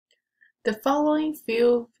The following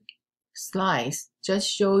few slides just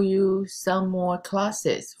show you some more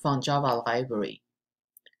classes from Java library.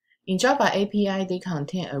 In Java API, they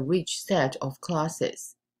contain a rich set of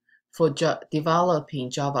classes for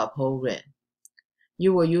developing Java program.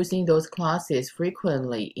 You will using those classes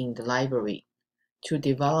frequently in the library to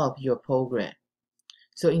develop your program.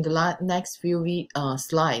 So in the next few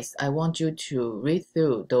slides, I want you to read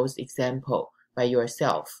through those examples by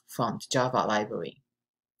yourself from the Java library.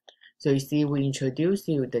 So you see, we introduce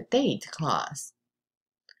you the date class.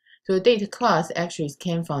 So the date class actually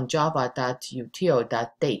came from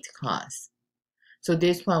java.util.date class. So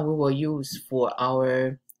this one we will use for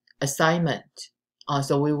our assignment.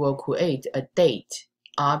 So we will create a date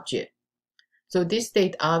object. So this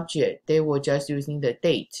date object, they will just using the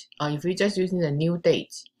date. If you're just using the new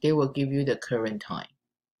date, they will give you the current time.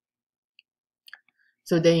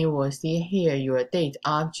 So then you will see here your date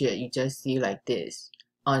object, you just see like this.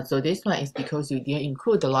 So this one is because you didn't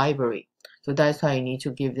include the library. So that's why you need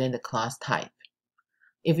to give them the class type.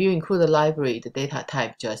 If you include the library, the data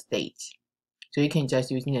type just date. So you can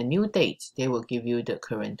just using a new date, they will give you the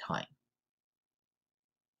current time.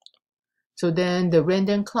 So then the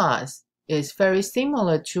random class is very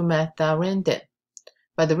similar to math.random,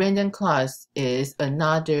 but the random class is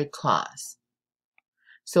another class.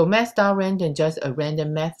 So math.random just a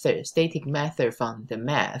random method, static method from the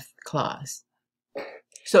math class.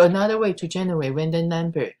 So another way to generate random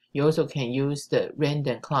number, you also can use the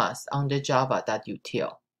random class under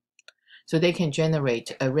java.util. So they can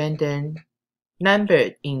generate a random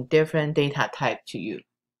number in different data type to you.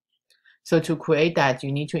 So to create that,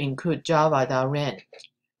 you need to include java.rand,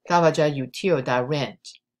 java.util.rand.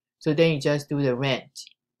 So then you just do the rand.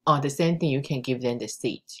 The same thing, you can give them the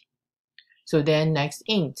seed. So then next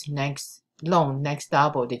int, next long, next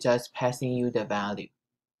double, they just passing you the value.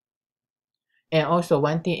 And also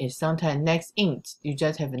one thing is sometimes next int, you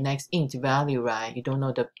just have a next int value, right? You don't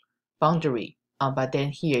know the boundary. But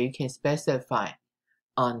then here you can specify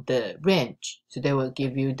on the range. So they will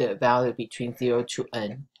give you the value between 0 to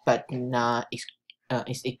n, but not is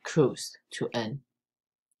equals to n.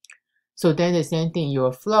 So then the same thing,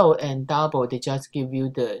 your float and double, they just give you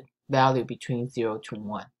the value between 0 to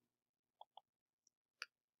 1.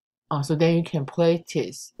 So then you can play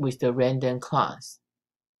this with the random class.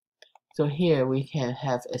 So here we can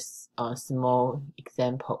have a small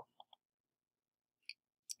example.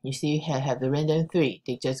 You see, you can have the random 3.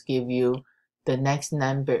 They just give you the next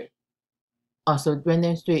number. So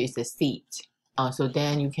random 3 is the seed. So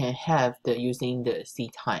then you can have the using the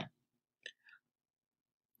seed time.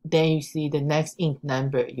 Then you see the next int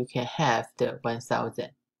number, you can have the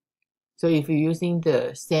 1000. So if you're using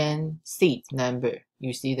the same seed number,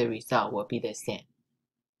 you see the result will be the same.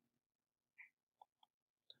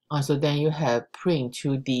 So then you have print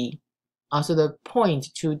 2D. So the point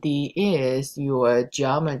 2D is your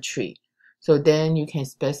geometry. So then you can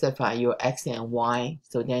specify your x and y.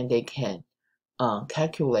 So then they can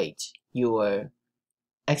calculate your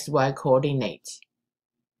xy coordinates.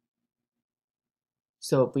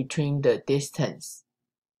 So between the distance,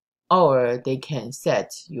 or they can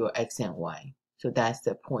set your x and y. So that's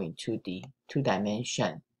the point 2D,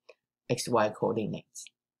 two-dimension xy coordinates.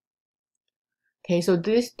 Okay, so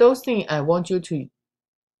those things I want you to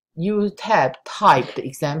type the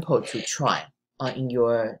example to try in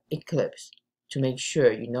your Eclipse to make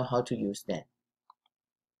sure you know how to use them.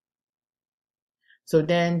 So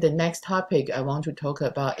then the next topic I want to talk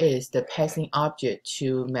about is the passing object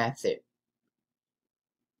to method.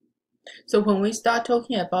 So when we start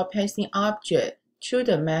talking about passing object to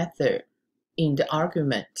the method in the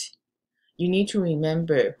argument, you need to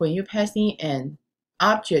remember when you're passing an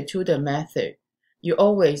object to the method, you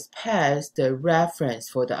always pass the reference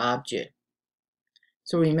for the object.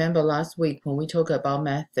 So remember last week when we talked about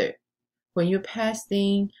method, when you're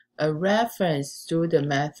passing a reference to the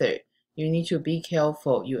method, you need to be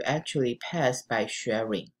careful you actually pass by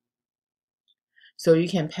sharing. So you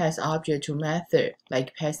can pass object to method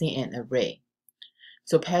like passing an array.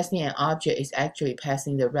 So passing an object is actually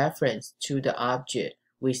passing the reference to the object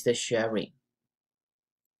with the sharing.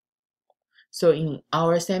 So in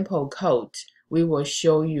our sample code, we will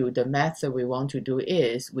show you the method we want to do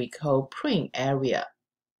is we call print area.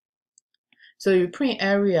 So you print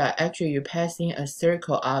area, actually you're passing a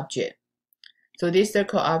circle object. So this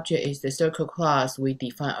circle object is the circle class we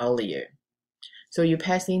defined earlier. So you're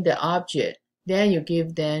passing the object, then you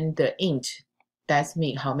give them the int. That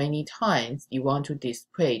means how many times you want to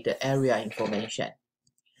display the area information.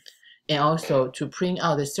 And also to print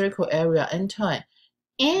out the circle area n time,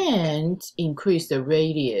 and increase the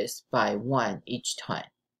radius by 1 each time.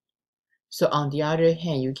 So on the other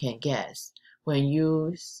hand, you can guess when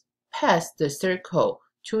you pass the circle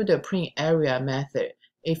to the print area method,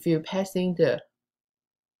 if you're passing the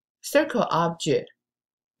circle object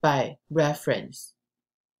by reference,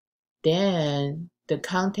 then the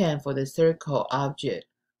content for the circle object,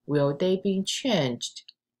 will they be changed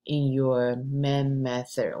in your main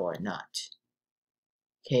method or not?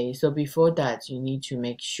 Okay, so before that, you need to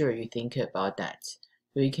make sure you think about that.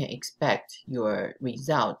 So you can expect your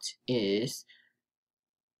result is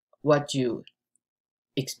what you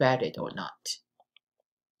expected or not.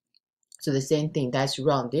 So the same thing, let's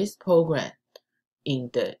run this program in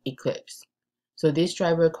the Eclipse. So this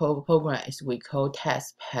driver code program is we call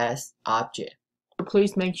test pass object. So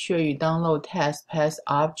please make sure you download test pass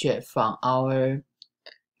object from our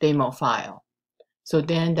demo file. So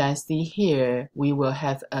then let's see here, we will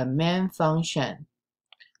have a main function.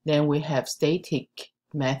 Then we have static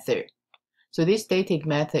method. So this static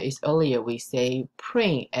method is earlier we say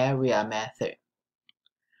print area method.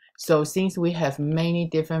 So since we have many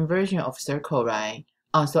different versions of circle, right?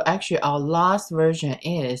 So actually our last version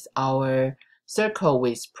is our circle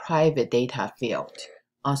with private data field.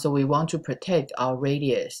 So we want to protect our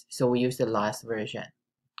radius, so we use the last version.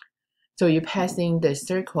 So you're passing the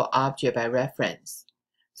circle object by reference.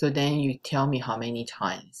 So then you tell me how many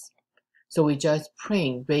times. So we just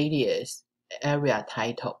print radius area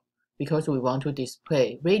title because we want to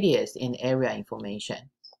display radius and area information.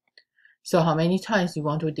 So how many times you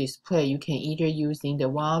want to display, you can either using the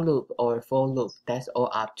while loop or for loop. That's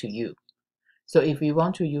all up to you. So if you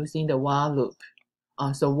want to using the while loop,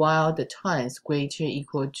 so while the times greater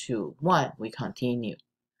equal to 1, we continue.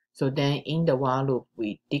 So then in the while loop,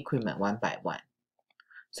 we decrement one by one.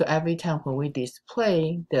 So every time when we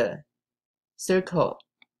display the circle,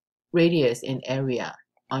 radius, and area,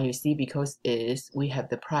 you see because we have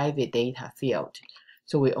the private data field.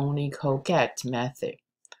 So we only call get method.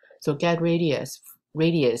 So get radius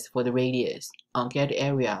for the radius, get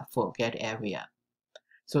area for get area.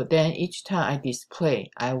 So then each time I display,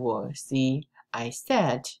 I will see I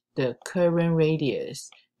set the current radius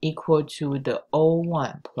equal to the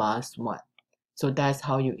O1 plus 1. So that's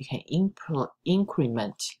how you can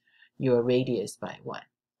increment your radius by 1.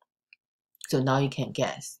 So now you can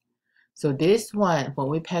guess. So this one, when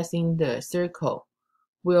we pass in the circle,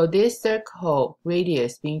 will this circle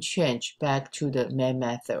radius be changed back to the main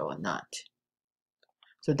method or not?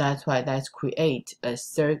 So that's why let's create a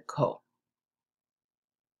circle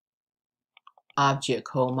object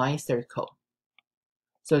called myCircle.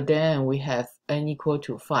 So then we have n equal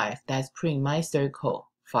to 5. Let's print myCircle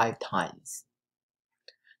 5 times.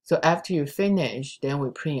 So after you finish, then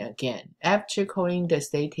we print again. After calling the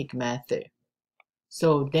static method,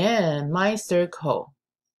 so then myCircle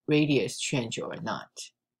radius change or not?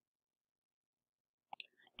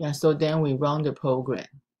 Yeah, so then we run the program.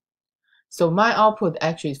 So my output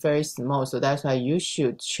actually is very small, so that's why you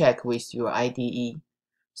should check with your IDE.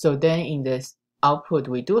 So then in this output,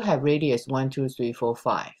 we do have radius 1, 2, 3, 4,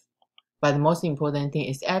 5. But the most important thing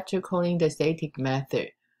is after calling the static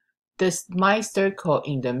method, this myCircle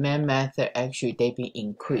in the main method actually they be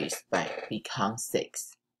increased by become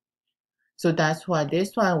 6. So that's why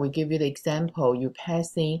this one we give you the example, you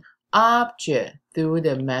passing object through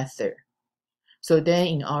the method. So then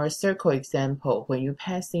in our circle example, when you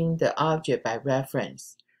passing the object by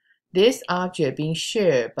reference, this object being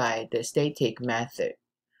shared by the static method.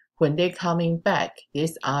 When they're coming back,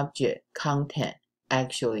 this object content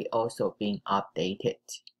actually also being updated.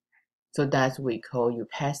 So that's what we call you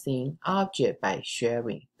passing object by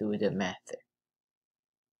sharing through the method.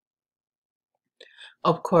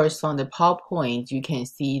 Of course, from the PowerPoint, you can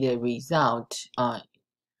see the result. I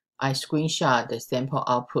screenshot the sample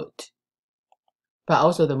output. But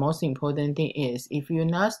also the most important thing is, if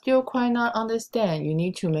you're still quite not understand, you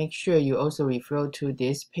need to make sure you also refer to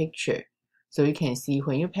this picture. So you can see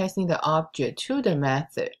when you're passing the object to the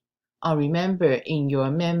method. Remember, in your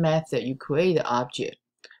main method, you create the object.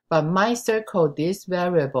 But myCircle, this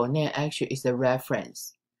variable name actually is a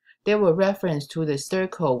reference. They will reference to the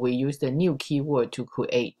circle we use the new keyword to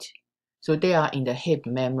create. So they are in the heap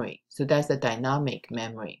memory. So that's the dynamic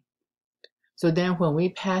memory. So then when we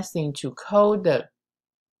passing to call the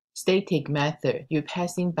static method, you're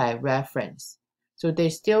passing by reference. So they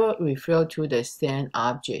still refer to the same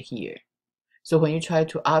object here. So when you try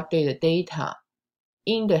to update the data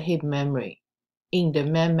in the heap memory, in the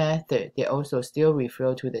main method, they also still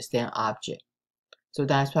refer to the same object. So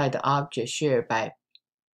that's why the object shared by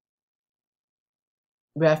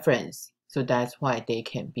reference. So that's why they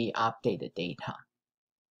can be updated data.